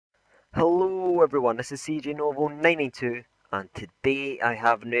Hello everyone, this is CJ Novo 992 and today I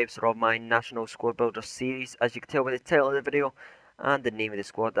have a new episode of my National Squad Builder series. As you can tell by the title of the video and the name of the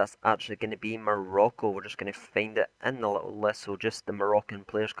squad, that's actually going to be Morocco. We're just going to find it in the little list so just the Moroccan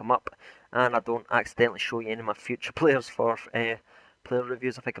players come up and I don't accidentally show you any of my future players for player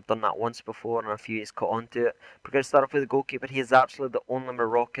reviews. I think I've done that once before and a few has caught on to it. We're going to start off with the goalkeeper. He is actually the only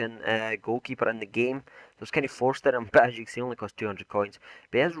Moroccan goalkeeper in the game. So it's kind of forced at him, but as you can see, only cost 200 coins.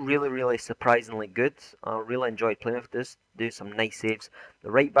 But he is really surprisingly good. I really enjoyed playing with this. Do some nice saves.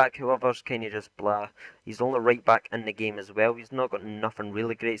 The right back, however, is kind of just blah. He's the only right back in the game as well. He's not got nothing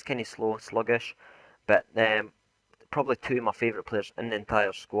really great. He's kind of slow and sluggish. But probably two of my favourite players in the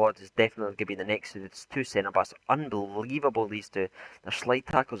entire squad is definitely going to be the next two. It's two centre backs. Unbelievable, these two. They're slide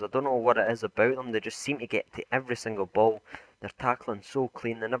tackles. I don't know what it is about them. They just seem to get to every single ball. They're tackling so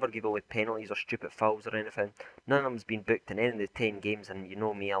clean. They never give away penalties or stupid fouls or anything. None of them's been booked in any of the 10 games, and you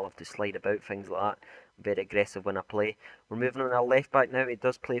know me, I love to slide about things like that. I'm very aggressive when I play. We're moving on our left back now. He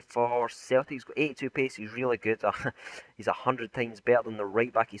does play for Celtic. He's got 82 pace. He's really good. He's 100 times better than the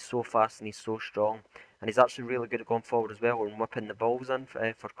right back. He's so fast and he's so strong. And he's actually really good at going forward as well and whipping the balls in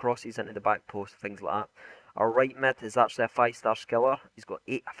for crosses into the back post, things like that. Our right mid is actually a 5-star skiller. He's got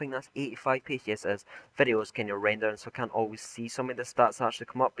I think that's 85 pace. Yes, it is. Video is kind of rendering, so I can't always see some of the stats actually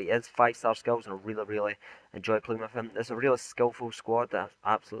come up. But he is 5-star skills, and I really enjoy playing with him. It's a really skillful squad. I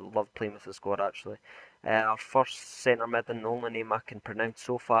absolutely love playing with the squad actually. Our first centre mid, and the only name I can pronounce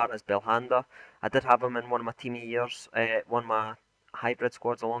so far, is Belhander. I did have him in one of my team of years, one of my hybrid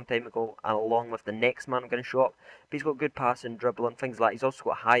squads a long time ago, along with the next man I'm going to show up. But he's got good passing, dribbling, things like that. He's also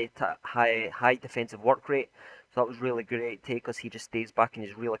got high defensive work rate, so that was really great take because he just stays back and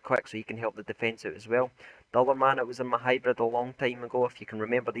he's really quick, so he can help the defence out as well. The other man, it was in my hybrid a long time ago. If you can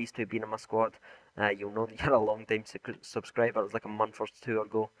remember these two being in my squad, you'll know that you're a long time subscriber. It was like a month or two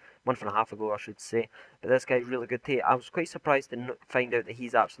ago, month and a half ago, I should say. But this guy's really good take. I was quite surprised to find out that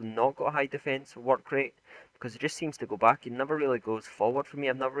he's actually not got a high defence work rate, because he just seems to go back. He never really goes forward for me.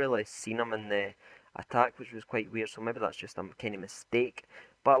 I've never really seen him in the attack, which was quite weird, so maybe that's just a kind of mistake.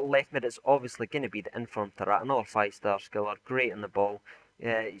 But left mid is obviously going to be the informed Taarabt, another 5-star skiller, great in the ball.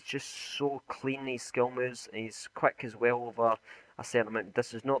 He's just so clean, these skill moves. He's quick as well over a certain amount.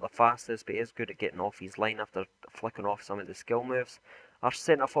 This is not the fastest, but he is good at getting off his line after flicking off some of the skill moves. Our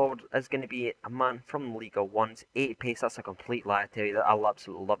centre forward is going to be a man from Liga 1's 80 pace. That's a complete lie, I tell you. I'll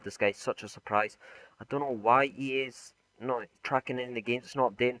absolutely love this guy. Such a surprise. I don't know why he is not tracking in the games. It's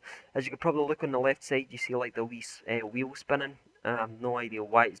not updating. As you can probably look on the left side, you see like the wee wheel spinning. I have no idea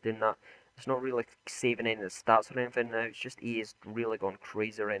why it's doing that. It's not really saving any of the stats or anything now. It's just he is really gone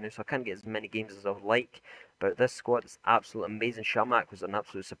crazy right now, so I can't get as many games as I would like. But this squad is absolutely amazing. Shamak was an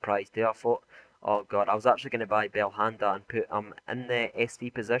absolute surprise too. I thought, oh god, I was actually going to buy Belhanda and put him in the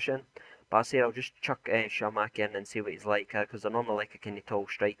SD position. But I said I'll just chuck Shamak in and see what he's like, because I normally like a kind of tall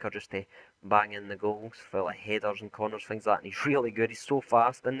striker just to bang in the goals for like headers and corners, things like that. And he's really good. He's so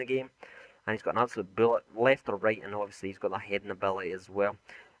fast in the game, and he's got an absolute bullet, left or right, and obviously he's got that heading ability as well.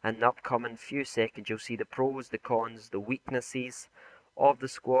 In the upcoming few seconds, you'll see the pros, the cons, the weaknesses of the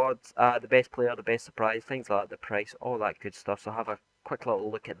squad, the best player, the best surprise, things like that, the price, all that good stuff. So have a quick little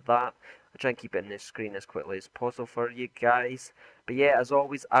look at that. I'll try and keep it in the screen as quickly as possible for you guys. But yeah, as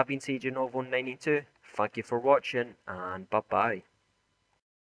always, I've been CJ Novo 92. Thank you for watching, and bye bye.